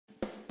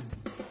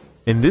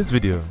In this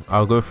video,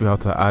 I'll go through how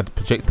to add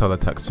projectile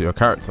attacks to your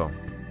character.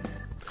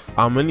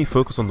 I'll mainly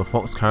focus on the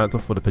fox character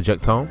for the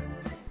projectile,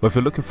 but if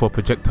you're looking for a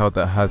projectile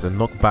that has a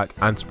knockback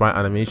and sprite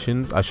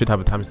animations, I should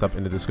have a timestamp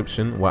in the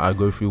description where I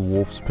go through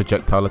Wolf's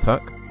projectile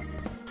attack.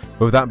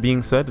 With that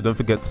being said, don't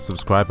forget to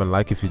subscribe and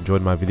like if you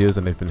enjoyed my videos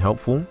and they've been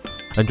helpful,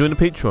 and join the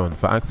Patreon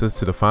for access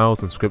to the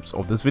files and scripts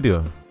of this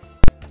video.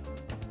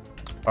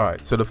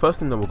 Alright, so the first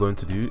thing that we're going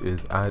to do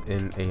is add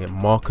in a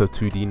marker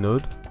 2D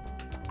node.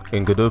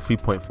 In Godot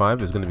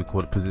 3.5 it's going to be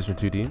called position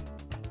 2D,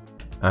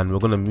 and we're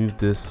going to move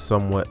this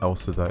somewhere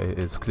else so that it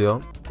is clear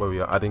where we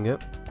are adding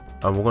it,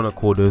 and we're going to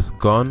call this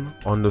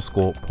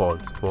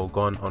gun_pods for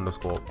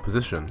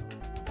gun_position.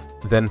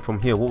 Then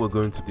from here what we're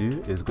going to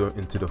do is go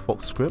into the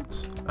fox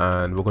script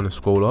and we're going to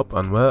scroll up,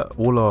 and where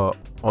all our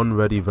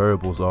unready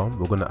variables are,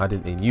 we're going to add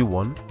in a new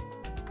one.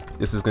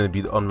 This is going to be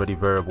the unready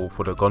variable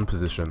for the gun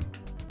position.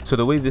 So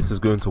the way this is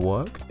going to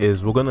work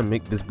is we're going to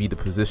make this be the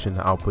position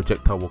that our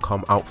projectile will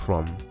come out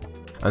from.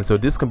 And so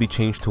this can be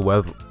changed to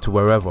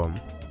wherever.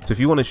 So if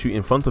you want to shoot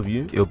in front of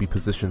you, it'll be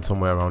positioned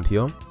somewhere around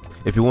here.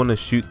 If you want to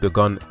shoot the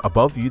gun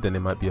above you, then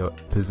it might be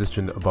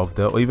positioned above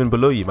there, or even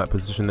below you, might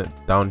position it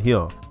down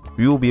here.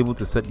 We will be able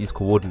to set these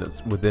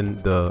coordinates within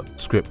the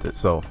script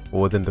itself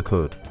or within the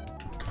code.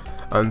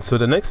 And so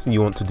the next thing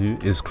you want to do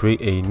is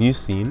create a new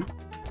scene.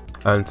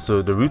 And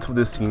so the root of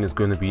this scene is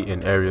going to be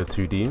in area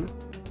 2D.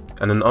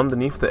 And then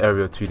underneath the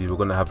area 2D, we're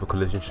going to have a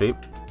collision shape.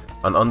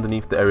 And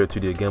underneath the area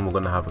 2D again, we're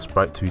going to have a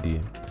sprite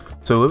 2D.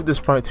 So with the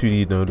sprite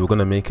 2D node, we're going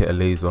to make it a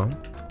laser.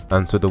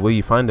 And so the way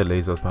you find the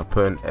laser is by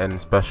putting n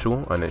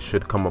special, and it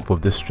should come up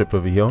with this strip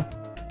over here.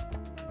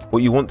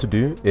 What you want to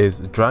do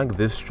is drag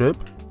this strip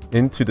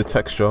into the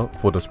texture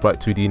for the sprite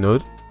 2D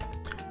node.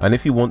 And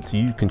if you want to,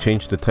 you can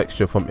change the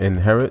texture from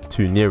inherit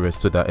to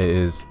nearest so that it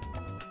is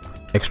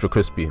extra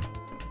crispy.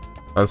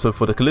 And so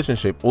for the collision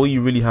shape, all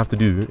you really have to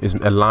do is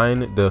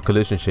align the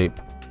collision shape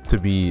to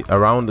be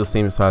around the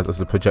same size as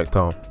the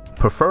projectile.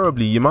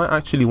 Preferably, you might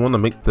actually want to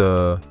make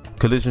the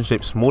collision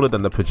shape smaller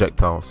than the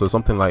projectile, so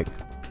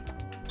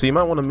you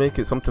might want to make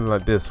it something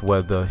like this,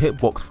 where the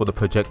hitbox for the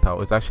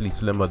projectile is actually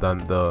slimmer than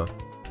the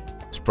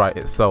sprite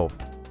itself.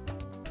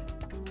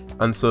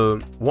 And so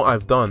what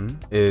I've done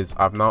is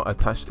I've now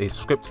attached a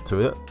script to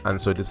it, and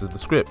so this is the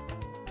script.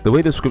 The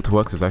way the script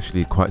works is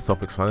actually quite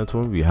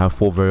self-explanatory. We have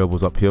 4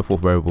 variables up here, 4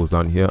 variables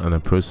down here, and a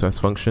process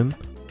function.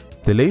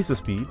 The laser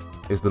speed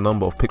is the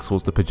number of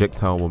pixels the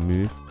projectile will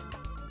move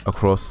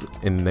across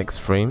in the next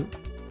frame.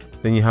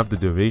 Then you have the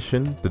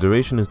duration. The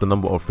duration is the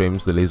number of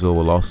frames the laser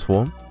will last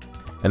for.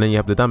 And then you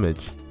have the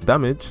damage.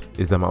 Damage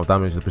is the amount of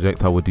damage the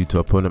projectile will do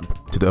to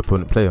the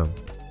opponent player.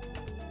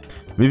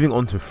 Moving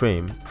on to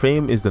frame.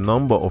 Frame is the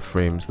number of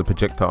frames the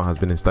projectile has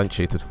been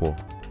instantiated for.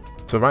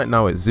 So right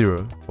now it's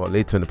 0, but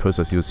later in the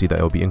process you'll see that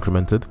it will be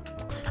incremented.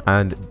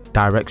 And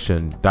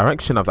direction.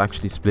 Direction I've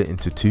actually split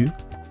into 2.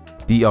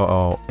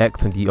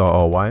 DRRX and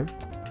DRRY.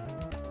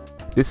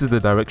 This is the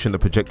direction the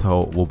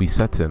projectile will be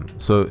set in.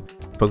 So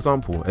for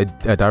example,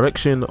 a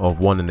direction of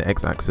 1 in the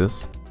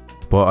x-axis,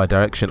 but a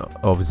direction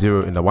of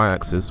 0 in the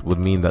y-axis would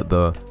mean that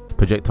the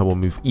projectile will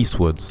move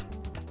eastwards.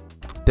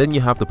 Then you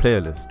have the player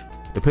list.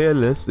 The player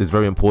list is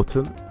very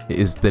important. It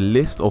is the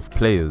list of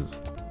players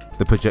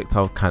the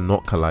projectile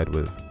cannot collide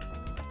with.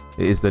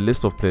 It is the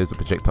list of players the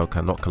projectile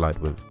cannot collide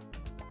with.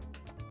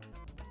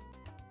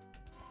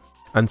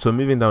 And so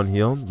moving down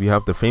here, we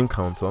have the frame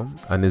counter,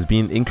 and it's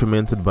being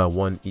incremented by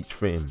 1 each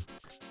frame.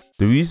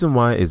 The reason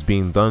why it's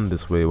being done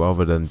this way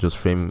rather than just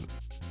frame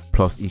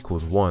plus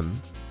equals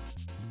 1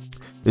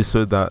 is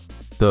so that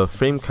the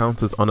frame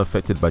counter is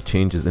unaffected by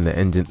changes in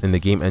the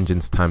game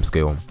engine's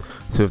timescale.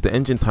 So if the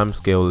engine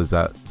timescale is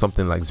at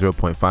something like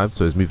 0.5,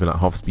 so it's moving at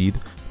half speed,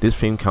 this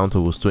frame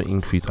counter will still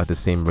increase at the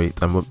same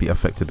rate and won't be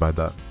affected by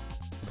that.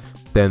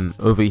 Then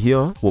over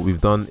here, what we've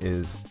done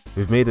is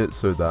we've made it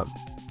so that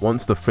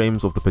once the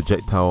frames of the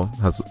projectile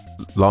has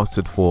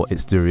lasted for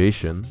its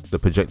duration, the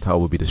projectile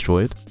will be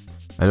destroyed.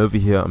 And over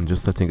here I'm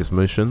just setting its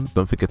motion.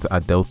 Don't forget to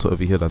add delta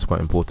over here, that's quite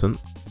important.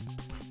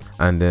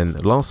 And then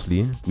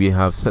lastly, we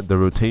have set the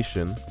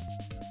rotation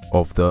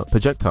of the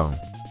projectile.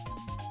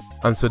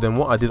 And so then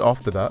what I did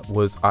after that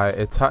was I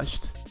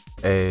attached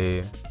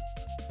a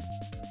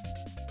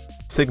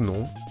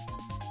signal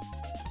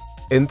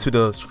into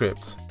the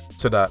script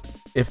so that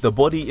if the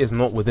body is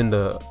not within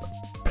the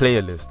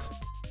player list,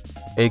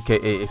 aka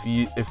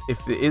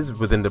if it is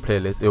within the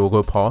player list, it will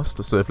go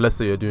past. So if let's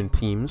say you're doing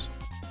teams,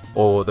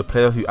 or the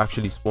player who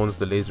actually spawns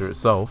the laser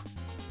itself,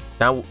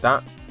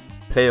 that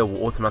player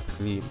will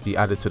automatically be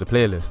added to the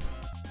player list.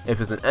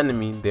 If it's an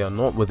enemy, they are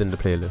not within the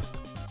player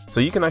list. So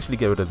you can actually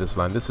get rid of this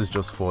line. This is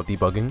just for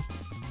debugging.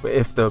 But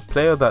if the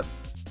player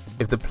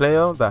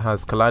that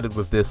has collided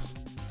with this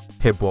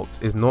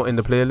hitbox is not in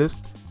the player list,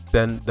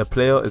 then the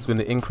player is going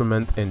to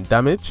increment in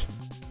damage,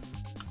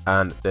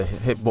 and the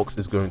hitbox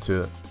is going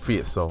to free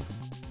itself.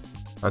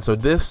 And so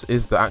this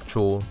is the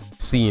actual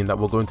scene that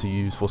we're going to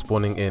use for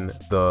spawning in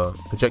the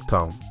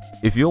projectile.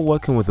 If you're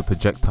working with a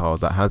projectile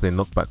that has a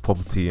knockback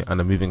property and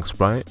a moving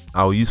sprite,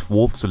 I'll use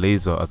Wolf's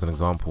laser as an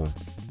example.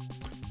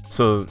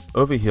 So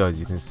over here,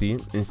 as you can see,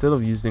 instead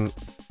of using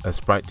a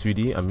sprite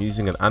 2D, I'm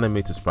using an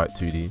animated sprite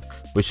 2D,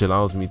 which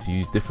allows me to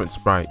use different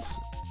sprites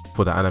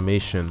for the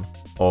animation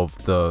of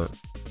the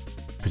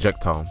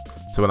projectile.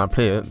 So when I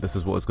play it, this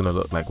is what it's going to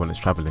look like when it's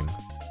traveling.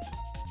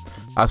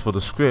 As for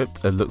the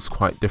script, it looks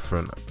quite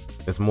different.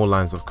 It's more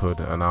lines of code,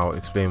 and I'll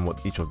explain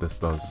what each of this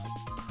does.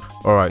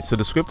 Alright, so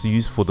the script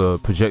used for the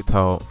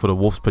projectile, for the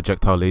wolf's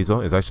projectile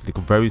laser, is actually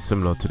very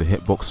similar to the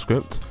hitbox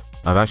script.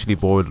 I've actually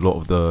borrowed a lot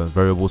of the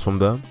variables from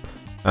there.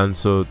 And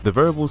so the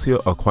variables here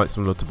are quite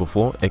similar to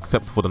before,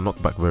 except for the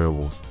knockback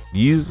variables.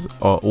 These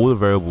are all the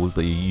variables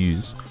that you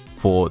use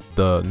for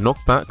the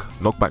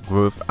knockback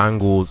growth,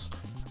 angles,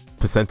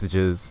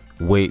 percentages,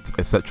 weight,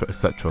 etc,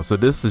 etc. So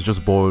this is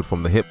just borrowed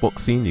from the hitbox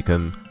scene. You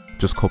can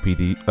just copy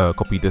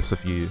this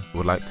if you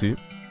would like to.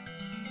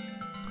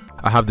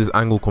 I have this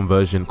angle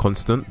conversion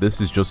constant. This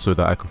is just so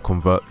that I can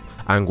convert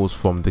angles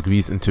from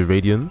degrees into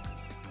radian.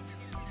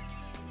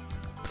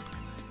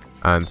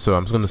 And so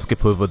I'm just going to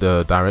skip over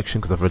the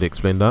direction because I've already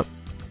explained that.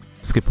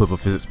 Skip over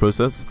physics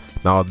process.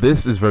 Now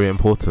this is very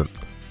important.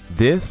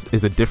 This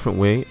is a different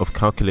way of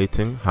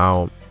calculating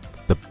how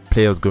the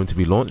player is going to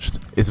be launched.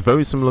 It's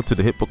very similar to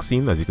the hitbox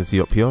scene, as you can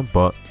see up here,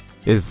 but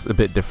it's a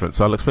bit different.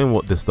 So I'll explain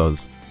what this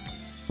does.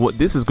 What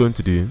this is going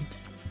to do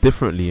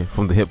differently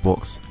from the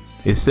hitbox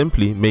is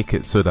simply make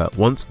it so that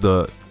once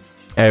the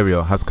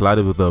area has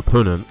collided with the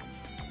opponent,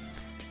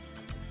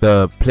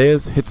 the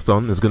player's hit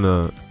stun is going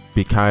to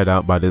be carried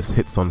out by this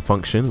hit stun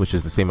function, which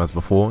is the same as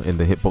before in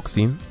the hitbox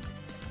scene.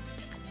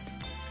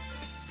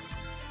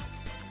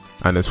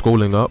 And then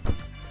scrolling up,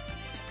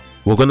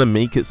 we're going to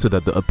make it so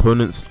that the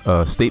opponent's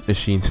state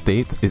machine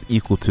state is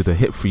equal to the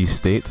hit freeze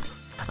state,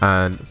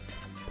 and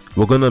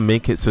we're going to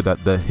make it so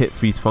that the hit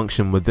freeze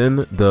function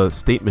within the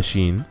state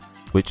machine,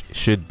 which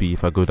should be,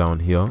 if I go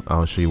down here,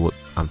 I'll show you what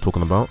I'm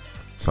talking about.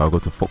 So I'll go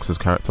to Fox's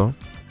character.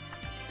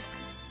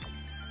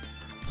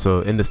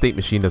 So in the state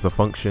machine, there's a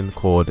function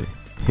called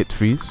hit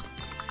freeze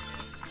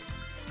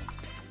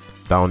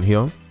down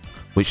here,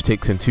 which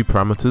takes in two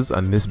parameters,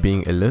 and this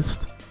being a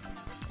list.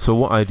 So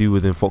what I do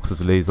within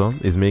Fox's laser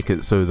is make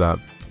it so that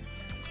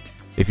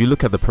if you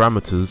look at the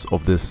parameters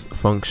of this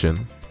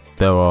function,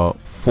 there are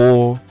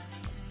 4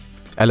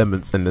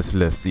 elements in this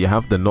list. So you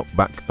have the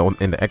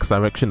knockback in the X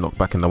direction,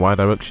 knockback in the Y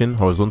direction,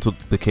 horizontal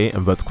decay,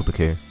 and vertical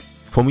decay.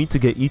 For me to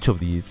get each of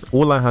these,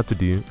 all I had to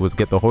do was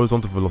get the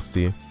horizontal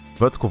velocity,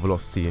 vertical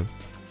velocity,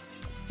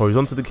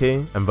 horizontal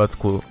decay, and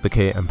vertical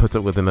decay, and put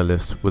it within a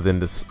list within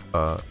this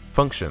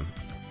function.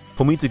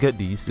 For me to get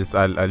these,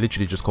 I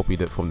literally just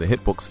copied it from the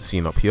hitbox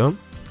scene up here,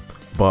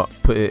 but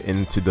put it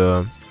into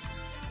the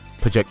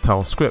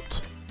projectile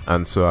script.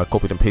 And so I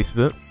copied and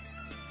pasted it,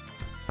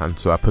 and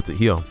so I put it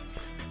here.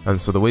 And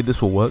so the way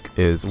this will work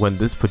is when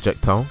this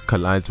projectile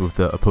collides with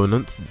the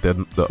opponent,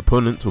 then the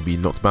opponent will be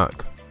knocked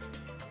back.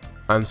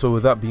 And so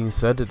with that being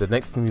said, the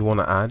next thing we want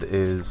to add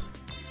is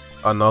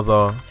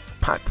another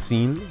packed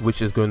scene,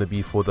 which is going to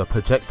be for the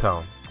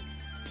projectile.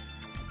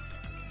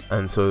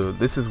 And so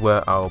this is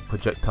where our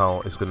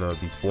projectile is going to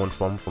be spawned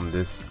from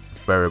this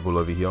variable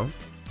over here.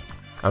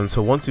 And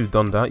so once you've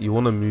done that, you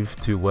want to move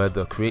to where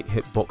the create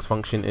hitbox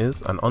function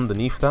is, and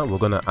underneath that we're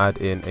going to add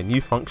in a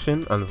new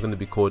function, and it's going to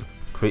be called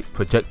create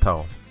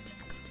projectile.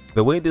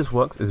 The way this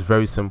works is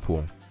very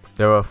simple.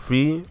 There are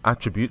 3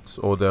 attributes,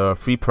 or there are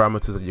 3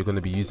 parameters that you're going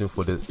to be using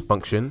for this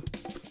function: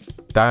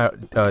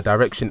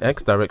 direction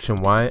X, direction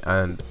Y,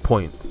 and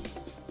point.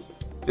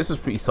 This is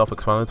pretty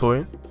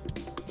self-explanatory.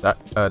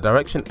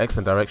 Direction X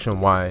and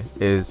direction Y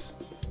is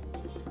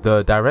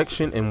the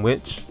direction in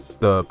which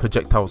the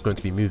projectile is going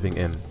to be moving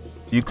in.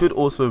 You could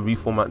also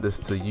reformat this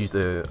to use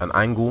an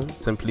angle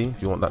simply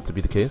if you want that to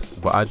be the case,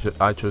 but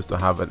I chose to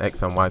have an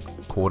X and Y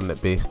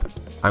coordinate based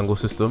angle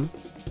system.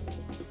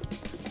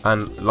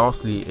 And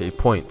lastly, a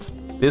point.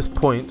 This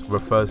point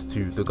refers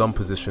to the gun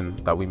position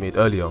that we made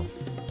earlier.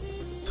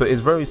 So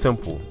it's very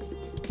simple.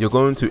 You're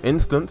going to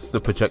instance the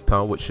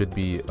projectile, which should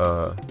be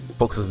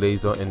Fox's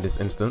laser in this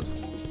instance,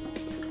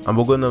 and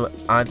we're going to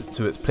add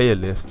to its player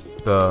list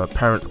the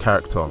parent's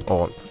character,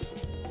 or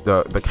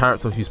the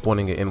character who's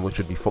spawning it in, which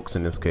would be Fox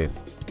in this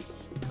case.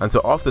 And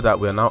so after that,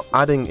 we're now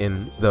adding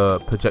in the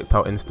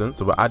projectile instance.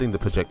 So we're adding the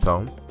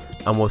projectile,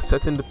 and we're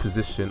setting the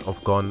position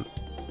of gun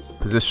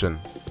position.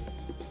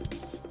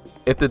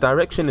 If the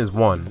direction is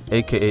 1,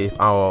 aka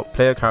if our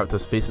player character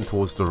is facing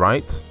towards the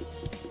right,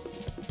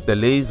 the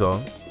laser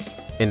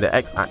in the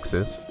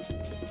x-axis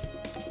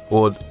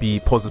would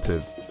be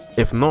positive.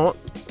 If not,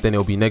 then it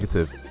will be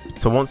negative.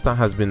 So once that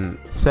has been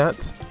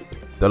set,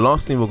 the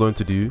last thing we're going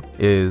to do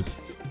is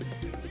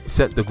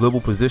set the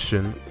global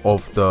position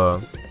of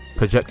the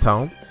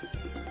projectile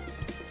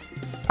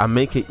and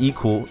make it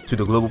equal to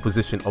the global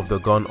position of the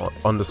gun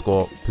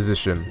underscore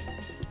position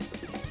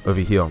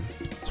over here.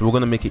 So we're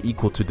going to make it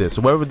equal to this.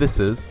 So wherever this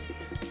is,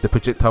 the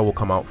projectile will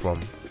come out from.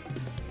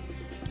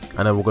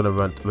 And then we're going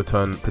to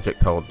return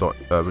projectile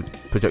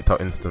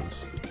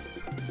instance.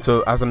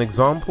 So as an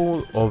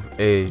example of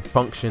a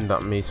function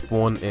that may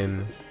spawn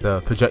in the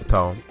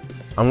projectile,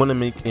 I'm going to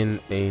make in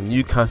a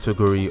new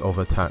category of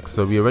attacks.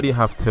 So we already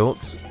have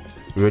tilts,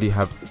 we already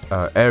have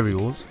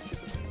aerials,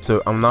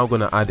 so I'm now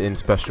going to add in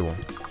special.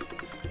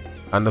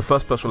 And the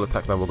first special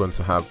attack that we're going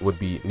to have would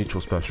be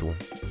neutral special.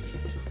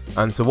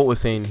 And so what we're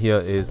saying here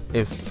is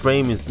if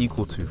frame is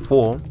equal to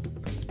 4,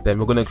 then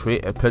we're going to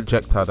create a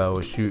projectile that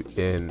will shoot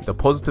in the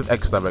positive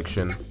X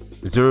direction,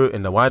 0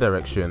 in the Y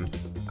direction,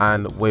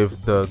 and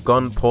with the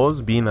gun pause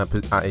being at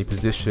a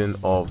position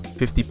of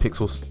 50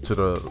 pixels to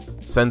the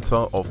center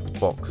of the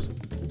box,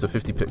 so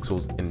 50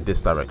 pixels in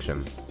this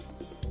direction.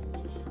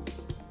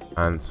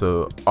 And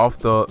so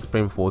after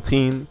frame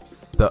 14,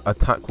 the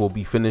attack will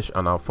be finished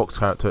and our fox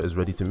character is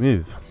ready to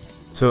move.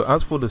 So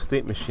as for the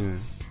state machine,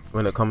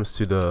 when it comes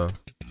to the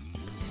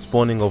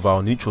spawning of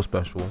our neutral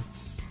special,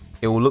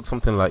 it will look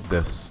something like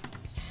this.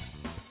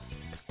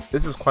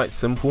 This is quite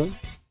simple.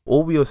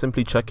 All we are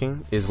simply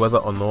checking is whether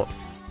or not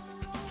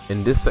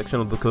in this section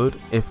of the code,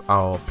 if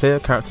our player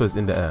character is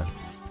in the air.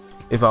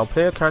 If our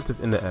player character is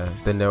in the air,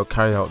 then they'll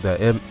carry out their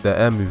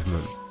air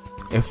movement.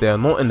 If they are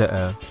not in the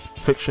air,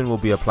 friction will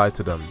be applied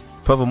to them.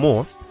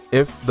 Furthermore,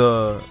 if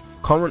the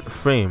current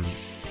frame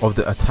of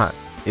the attack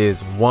is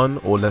 1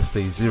 or let's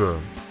say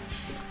 0,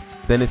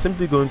 then it's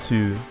simply going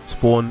to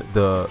spawn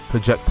the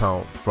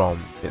projectile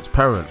from its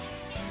parent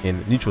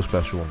in neutral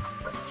special.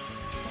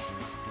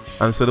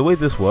 And so the way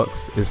this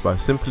works is by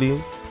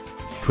simply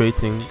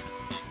checking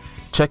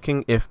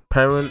if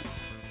parent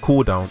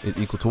cooldown is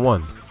equal to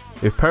 1.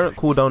 If parent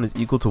cooldown is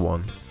equal to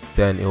 1,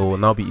 then it will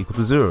now be equal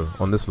to 0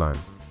 on this line.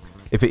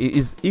 If it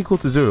is equal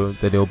to 0,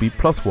 then it will be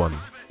plus 1.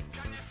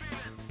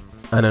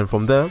 And then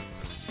from there,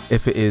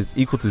 if it is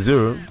equal to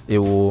 0, it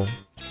will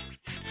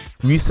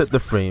reset the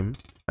frame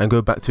and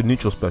go back to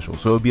neutral special.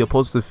 So it will be a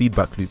positive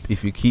feedback loop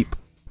if you keep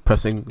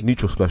pressing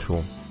neutral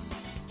special.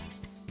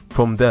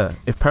 From there,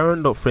 if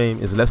parent.frame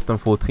is less than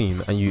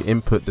 14 and you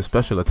input the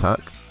special attack,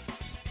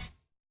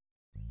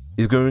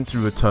 it's going to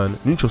return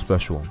neutral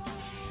special.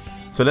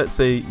 So let's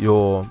say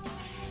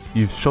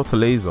you've shot a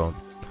laser.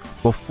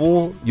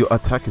 Before your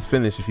attack is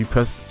finished, if you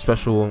press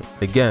special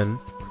again,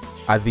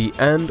 at the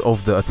end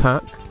of the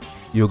attack,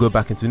 you'll go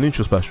back into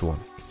neutral special.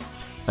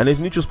 And if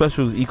neutral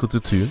special is equal to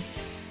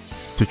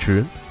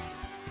true,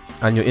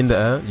 and you're in the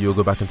air, you'll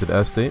go back into the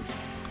air state.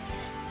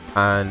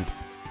 And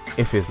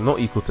if it's not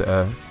equal to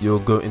air, you'll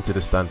go into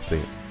the stand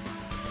state.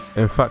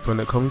 In fact, when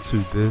it comes to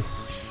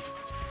this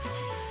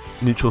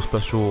neutral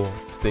special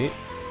state,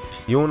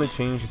 you want to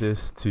change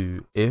this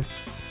to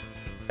if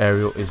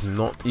aerial is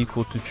not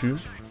equal to true,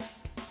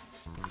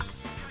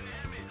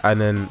 and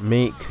then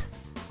make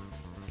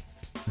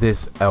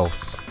this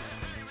else.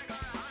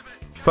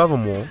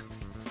 Furthermore,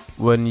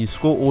 when you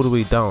scroll all the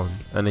way down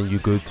and then you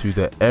go to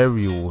the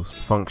aerials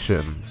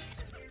function,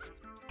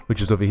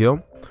 which is over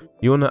here,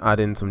 you want to add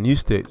in some new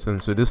states, and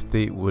so this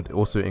state would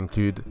also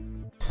include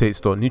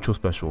states.neutral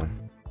special,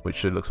 which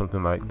should look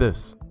something like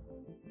this.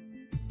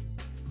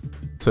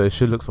 So it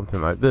should look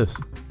something like this.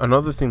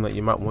 Another thing that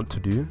you might want to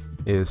do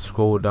is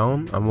scroll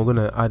down, and we're going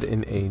to add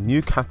in a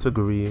new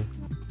category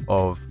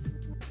of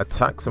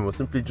attacks, and we're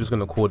simply just going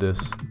to call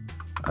this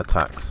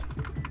attacks.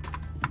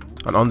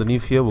 And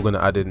underneath here, we're going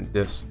to add in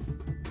this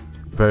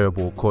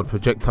variable called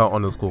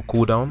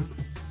projectile_cooldown.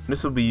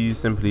 This will be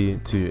used simply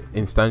to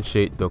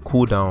instantiate the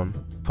cooldown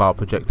for our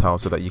projectile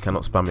so that you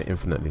cannot spam it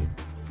infinitely.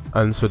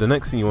 And so the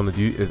next thing you want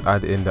to do is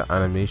add in the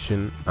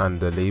animation and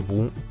the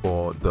label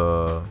for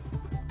the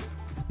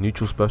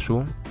neutral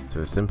special.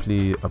 So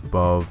simply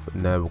above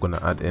there, we're going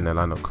to add in a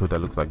line of code that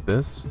looks like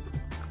this: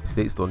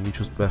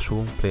 states.neutral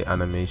special, play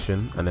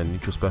animation, and then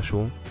neutral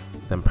special.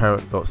 Then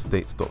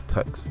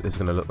parent.states.text is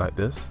going to look like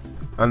this.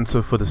 And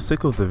so for the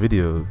sake of the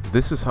video,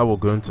 this is how we're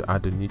going to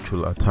add a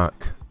neutral attack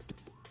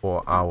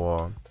for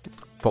our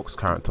fox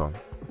character.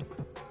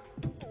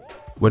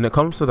 When it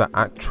comes to the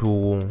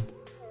actual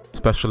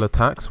special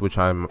attacks, which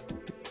I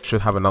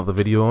should have another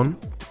video on,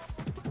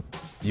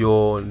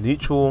 your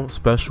neutral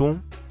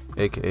special,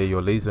 aka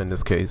your laser in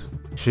this case,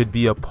 should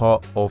be a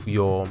part of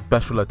your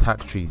special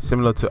attack tree,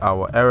 similar to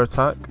our air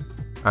attack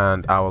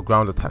and our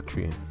ground attack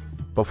tree.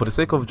 But for the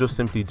sake of just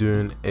simply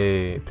doing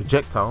a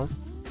projectile,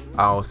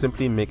 I'll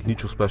simply make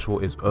neutral special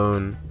its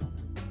own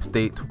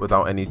state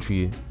without any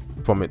tree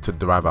from it to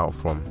derive out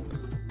from.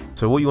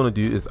 So what you want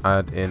to do is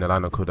add in a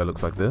line of code that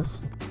looks like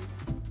this: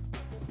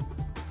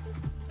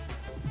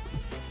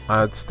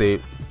 add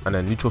state and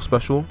then neutral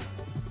special.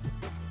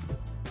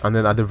 And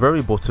then at the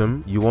very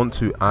bottom, you want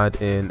to add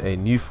in a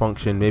new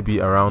function, maybe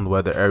around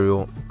where the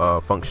aerial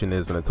function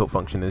is and the tilt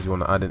function is. You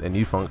want to add in a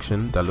new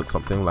function that looks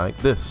something like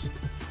this.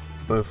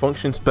 So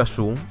function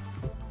special,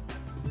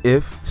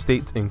 if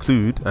states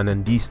include, and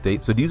then these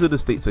states. So these are the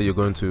states that you're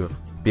going to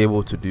be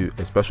able to do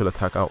a special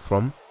attack out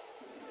from.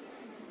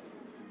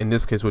 In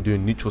this case, we're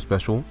doing neutral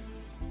special.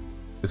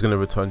 It's going to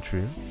return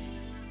true.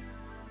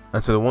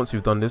 And so once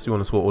you've done this, you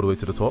want to scroll all the way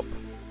to the top.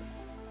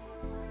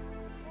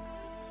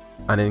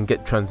 And then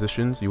get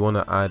transitions, you want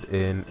to add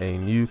in a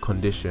new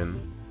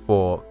condition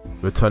for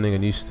returning a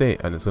new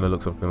state, and it's going to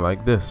look something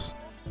like this.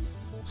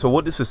 So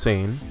what this is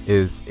saying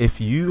is,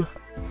 if you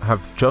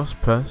have just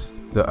pressed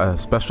the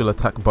special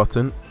attack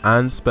button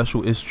and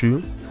special is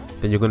true,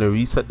 then you're going to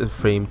reset the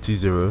frame to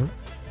 0,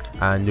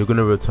 and you're going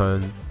to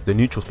return the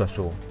neutral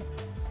special.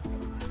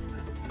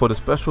 For the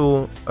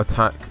special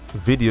attack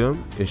video,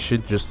 it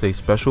should just say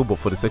special, but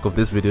for the sake of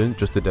this video,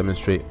 just to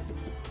demonstrate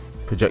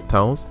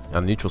projectiles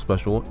and neutral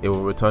special, it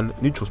will return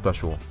neutral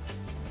special.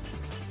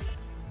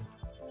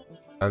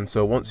 And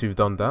so once you've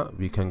done that,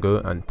 we can go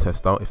and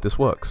test out if this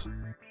works.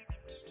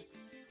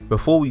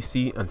 Before we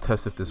see and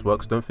test if this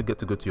works, don't forget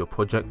to go to your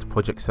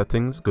project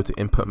settings, go to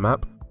input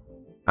map,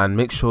 and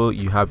make sure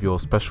you have your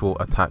special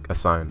attack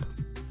assigned.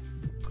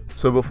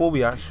 So before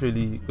we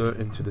actually go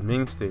into the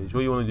main stage,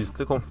 what you want to do is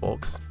click on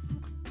Fox,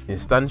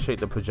 instantiate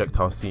the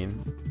projectile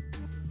scene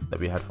that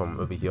we had from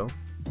over here,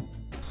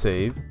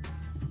 save.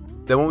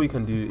 Then what we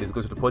can do is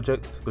go to the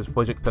project, go to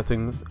project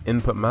settings,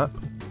 input map,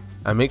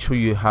 and make sure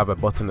you have a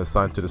button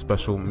assigned to the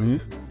special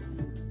move.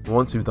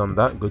 Once you've done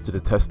that, go to the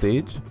test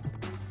stage,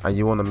 and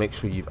you want to make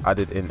sure you've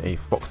added in a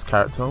Fox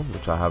character,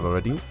 which I have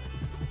already,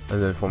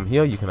 and then from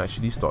here you can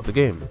actually start the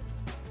game.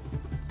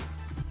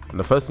 And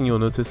the first thing you'll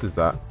notice is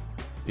that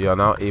we are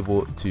now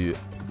able to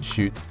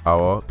shoot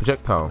our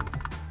projectile.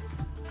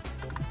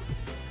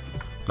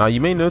 Now you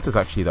may notice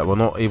actually that we're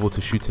not able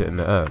to shoot it in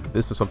the air.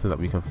 This is something that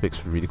we can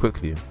fix really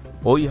quickly.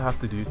 All you have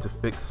to do to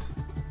fix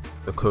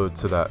the code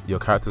so that your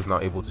character is now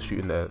able to shoot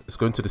in the air is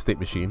go into the state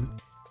machine,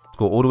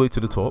 go all the way to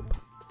the top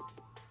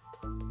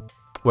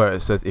where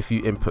it says if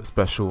you input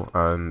special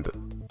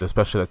and the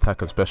special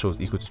attack and special is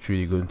equal to true,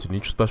 you go into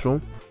neutral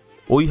special.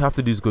 All you have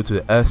to do is go to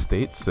the air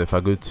state. So if I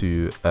go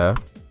to air,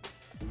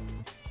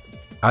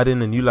 add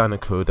in a new line of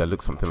code that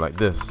looks something like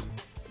this.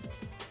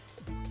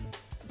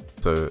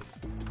 So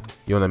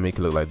you want to make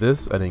it look like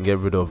this, and then get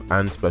rid of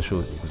and special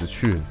is equal to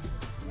true.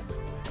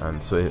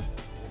 And so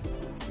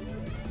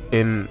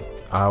in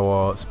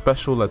our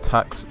special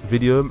attacks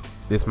video,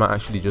 this might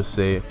actually just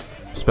say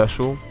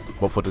special,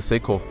 but for the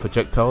sake of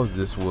projectiles,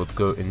 this would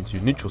go into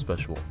neutral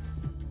special.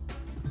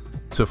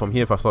 So from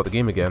here, if I start the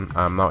game again,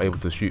 I'm now able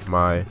to shoot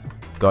my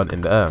gun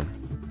in the air.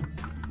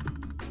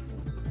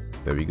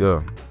 There we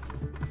go.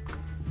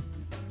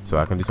 So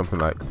I can do something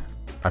like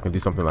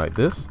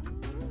this,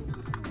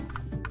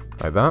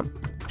 like that.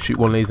 Shoot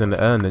one laser in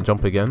the air and then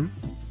jump again.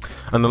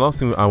 And the last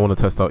thing I want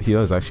to test out here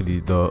is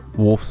actually the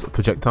wolf's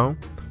projectile,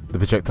 the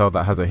projectile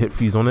that has a hit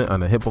freeze on it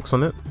and a hitbox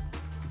on it.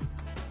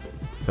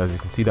 So as you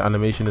can see, the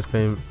animation is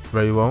playing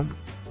very well,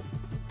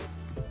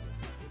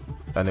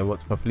 and it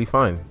works perfectly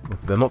fine with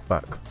the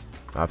knockback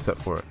I've set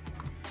for it.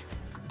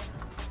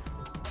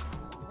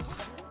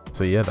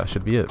 So yeah, that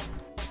should be it.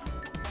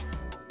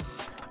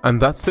 And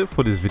that's it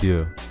for this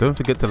video. Don't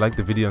forget to like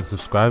the video and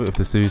subscribe if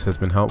the series has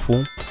been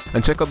helpful,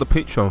 and check out the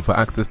Patreon for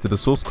access to the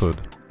source code.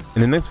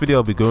 In the next video,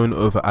 I'll be going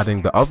over adding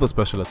the other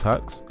special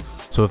attacks.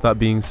 So with that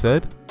being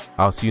said,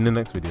 I'll see you in the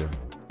next video.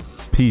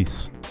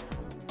 Peace.